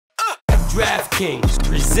DraftKings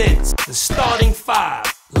presents the starting five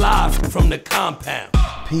live from the compound.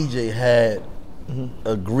 PJ had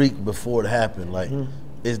a Greek before it happened. Like,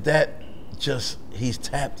 is that just he's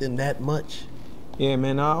tapped in that much? Yeah,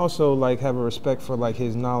 man. I also like have a respect for like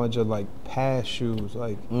his knowledge of like past shoes.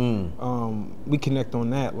 Like, we connect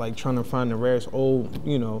on that. Like trying to find the rarest old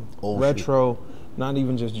retro, not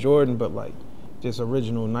even just Jordan, but like just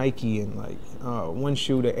original Nike and like one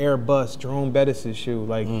shoe, the Airbus, Jerome Bettis' shoe.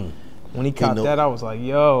 Like when he caught that, I was like,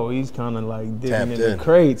 yo, he's kind of like digging in the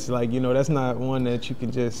crates. Like, that's not one that you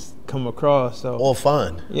can just come across. So or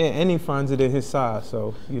find. Yeah, and he finds it in his size.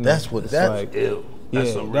 So that's what that's like. Ew.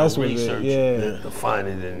 That's some real research to find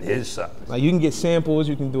it in his size. Like you can get samples,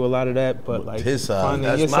 you can do a lot of that, but like his size.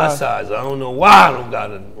 That's my size. I don't know why I don't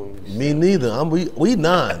got it. Me neither. We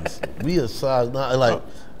nines. We a size nine. Like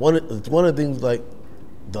one of the things like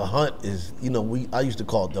the hunt is, I used to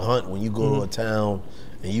call it the hunt when you go to a town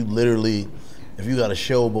and you literally, if you got a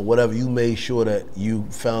show but whatever, you made sure that you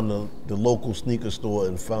found the local sneaker store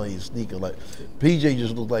and found your sneaker. Like PJ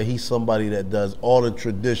just looks like he's somebody that does all the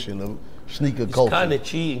tradition of sneaker culture. He's kind of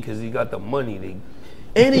cheating because he got the money.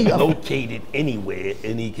 And he located anywhere,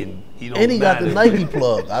 and he got the Nike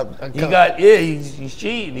plug. He's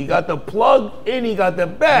cheating. He got the plug, and he got the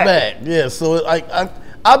bag. Yeah. So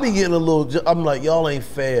I be getting a little. I'm like, y'all ain't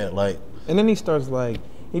fair. Like, and then he starts like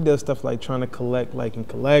he does stuff like trying to collect like in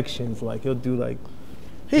collections. Like he'll do like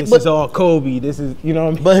this is all Kobe. This is what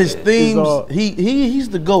I mean. But his themes, he's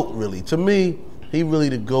the GOAT really. To me, he really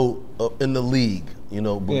the GOAT in the league.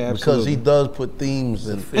 Because he does put themes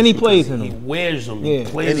in. And he plays in them. He wears them. Yeah. He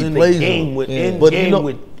plays in the game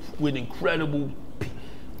with incredible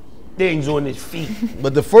things on his feet.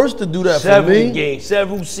 But the first to do that for me,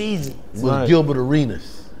 several seasons, was Gilbert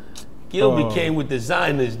Arenas. Gilbert came with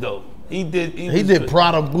designers though. He did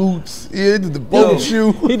Prada boots. Yeah, he did the boat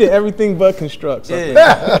shoe. He did everything but constructs.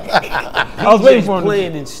 Yeah. I was waiting for him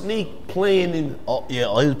playing in sneak, playing in. He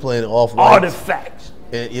was playing off-white artifacts.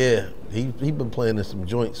 Yeah. He been playing in some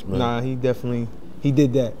joints, man. Nah, he did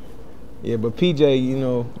that. Yeah, but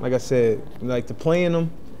PJ, like I said, like to play in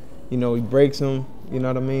them, he breaks them. You know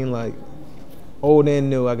what I mean? Like old and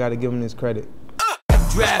new, I got to give him his credit.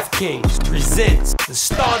 DraftKings presents the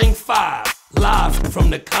starting five live from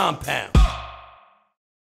the compound.